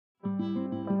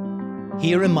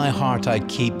Here in my heart I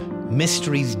keep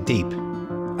mysteries deep,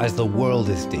 as the world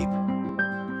is deep.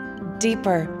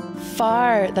 Deeper,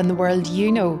 far than the world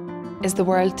you know, is the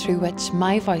world through which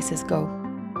my voices go.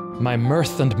 My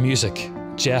mirth and music,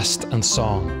 jest and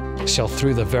song, shall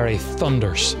through the very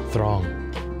thunders throng.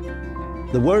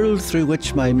 The world through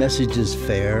which my messages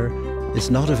fare is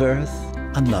not of earth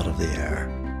and not of the air.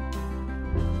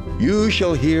 You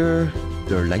shall hear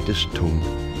their lightest tone,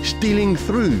 stealing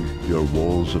through your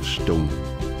walls of stone.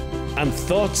 And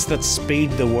thoughts that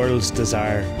speed the world's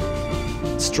desire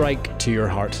strike to your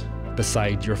heart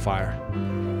beside your fire.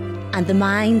 And the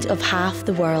mind of half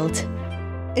the world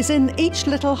is in each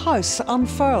little house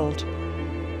unfurled.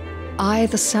 I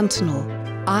the sentinel,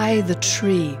 I the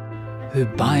tree, who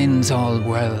binds all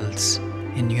worlds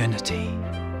in unity.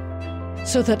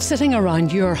 So that sitting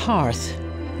around your hearth,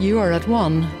 you are at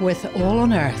one with all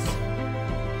on earth.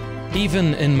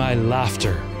 Even in my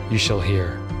laughter you shall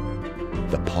hear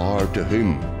the power to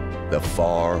whom the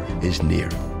far is near.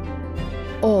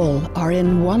 All are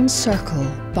in one circle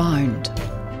bound.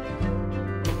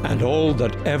 And all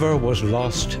that ever was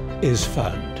lost is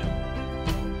found.